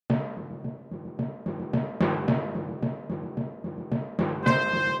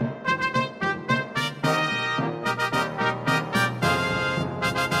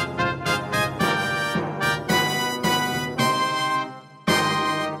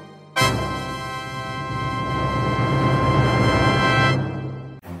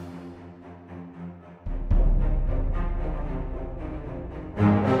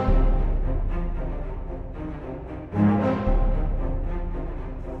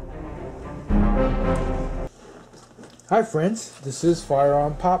Hi friends, this is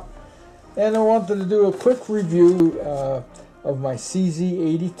FirearmPop, and I wanted to do a quick review of my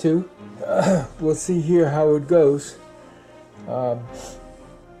CZ-82. We'll see here how it goes.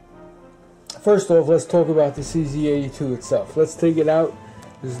 First off, let's talk about the CZ-82 itself. Let's take it out.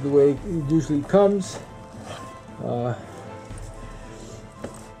 This is the way it usually comes. Comes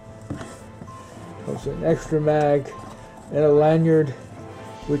an extra mag and a lanyard,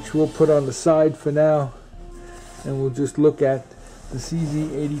 which we'll put on the side for now. And we'll just look at the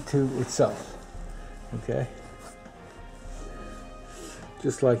CZ-82 itself. Okay,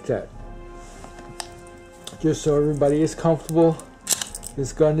 just like that. Just so everybody is comfortable,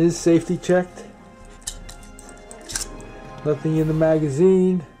 this gun is safety checked. Nothing in the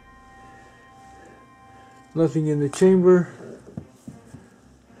magazine, nothing in the chamber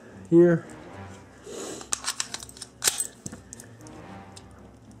here.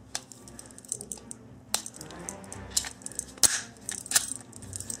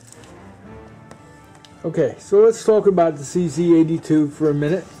 Okay, so let's talk about the CZ-82 for a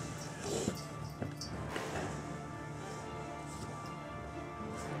minute.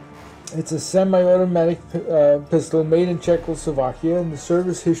 It's a semi-automatic pistol made in Czechoslovakia, and the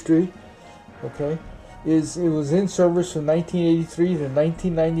service history, okay, it was in service from 1983 to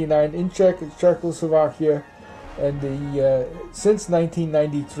 1999 in Czechoslovakia, and since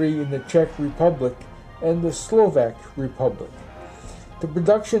 1993 in the Czech Republic and the Slovak Republic. The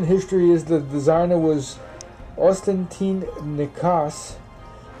production history is the designer was Konstantin Nikas,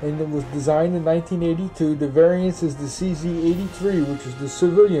 and it was designed in 1982. The variant is the CZ-83, which is the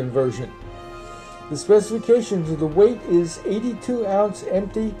civilian version. The specifications of the weight is 82-ounce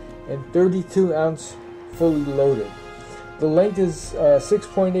empty and 32-ounce fully loaded. The length is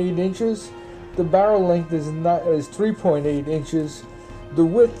 6.8 inches. The barrel length is 3.8 inches. The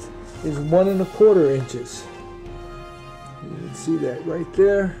width is 1¼ inches. You can see that right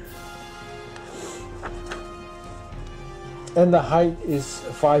there. And the height is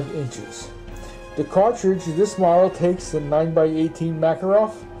 5 inches. The cartridge, this model takes the 9x18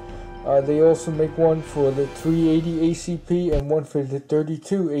 Makarov. They also make one for the 380 ACP and one for the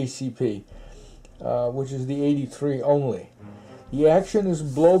 32 ACP, which is the 83 only. The action is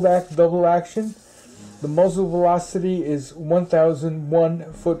blowback double action. The muzzle velocity is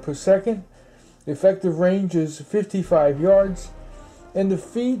 1001 foot per second. The effective range is 55 yards, and the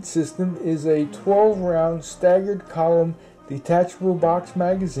feed system is a 12-round staggered column detachable box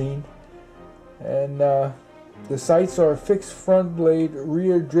magazine, and the sights are fixed front blade,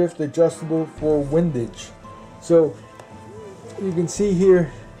 rear drift adjustable for windage. So you can see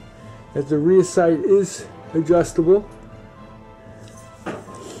here that the rear sight is adjustable,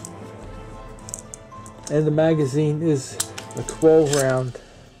 and the magazine is a 12-round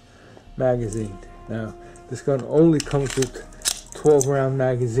magazine. Now this gun only comes with 12-round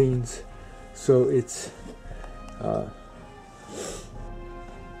magazines, so it's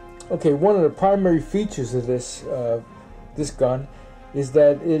okay. One of the primary features of this gun is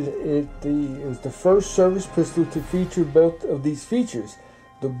that it is the first service pistol to feature both of these features.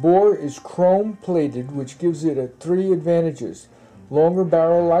 The bore is chrome plated, which gives it 3 advantages: longer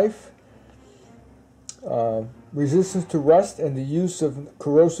barrel life, resistance to rust, and the use of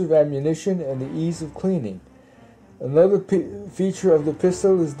corrosive ammunition, and the ease of cleaning. Another feature of the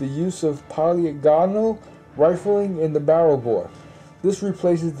pistol is the use of polygonal rifling in the barrel bore. This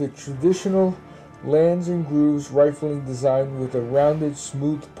replaces the traditional lands and grooves rifling design with a rounded,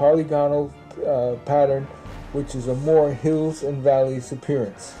 smooth polygonal pattern, which is a more hills and valleys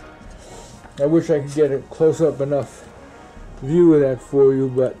appearance. I wish I could get a close-up enough view of that for you,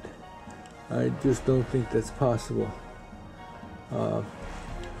 but I just don't think that's possible.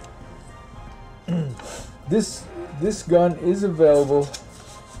 This gun is available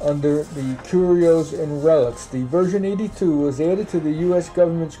under the Curios and Relics. The version 82 was added to the U.S.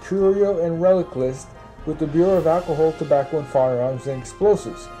 government's Curio and Relic list with the Bureau of Alcohol, Tobacco, and Firearms and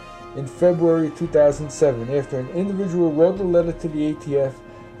Explosives in February 2007, after an individual wrote a letter to the ATF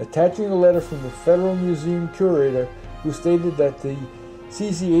attaching a letter from the Federal Museum curator who stated that the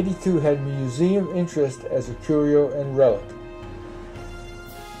CZ-82 had museum interest as a curio and relic.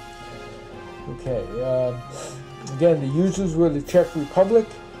 Okay, again, the users were the Czech Republic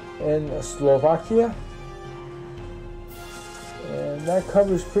and Slovakia, and that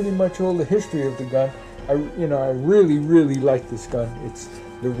covers pretty much all the history of the gun. I really like this gun. It's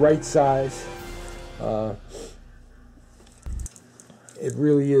the right size. It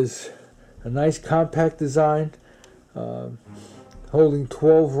really is a nice compact design. Holding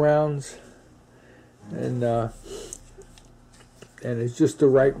 12 rounds, and it's just the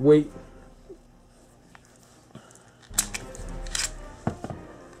right weight.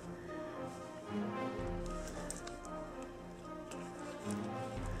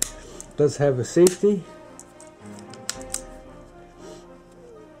 does have a safety.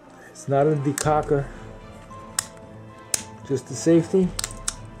 It's not a decocker, just a safety.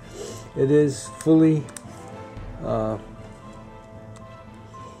 It is fully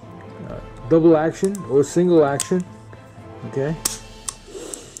double action or single action. Okay.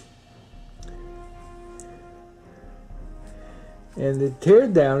 And the tear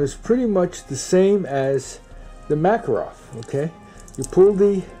down is pretty much the same as the Makarov. Okay, you pull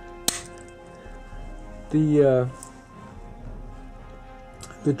the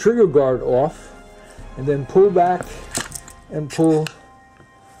trigger guard off, and then pull back and pull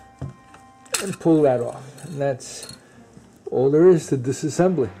that off, and that's all there is to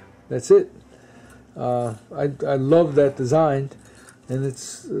disassembly. That's it. I love that design, and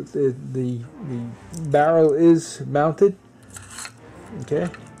it's the barrel is mounted. Okay,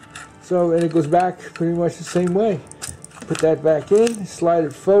 so, and it goes back pretty much the same way. Put that back in, slide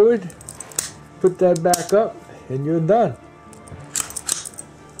it forward, put that back up, and you're done.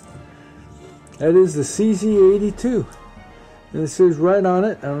 That is the CZ-82, and it says right on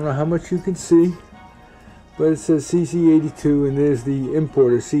it, I don't know how much you can see, but it says CZ-82, and there's the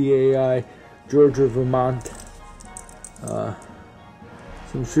importer, CAI, Georgia, Vermont.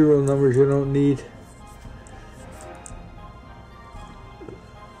 Some serial numbers you don't need.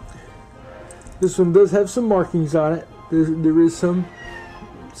 This one does have some markings on it. There is some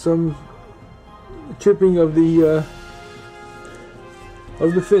chipping of the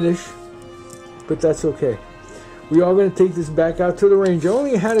finish, but that's okay. We are going to take this back out to the range. I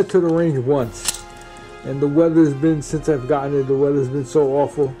only had it to the range once, and the weather's been, since I've gotten it, the weather's been so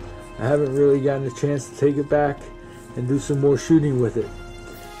awful. I haven't really gotten a chance to take it back and do some more shooting with it.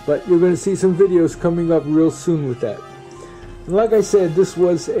 But you're going to see some videos coming up real soon with that. And like I said, this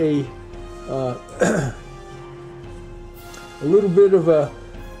was a little bit of a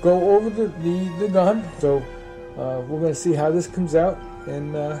go over the gun. So we're going to see how this comes out,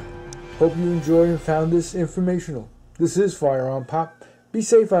 and hope you enjoy and found this informational. This is FirearmPop. Be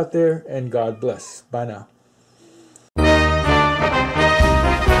safe out there, and God bless. Bye now.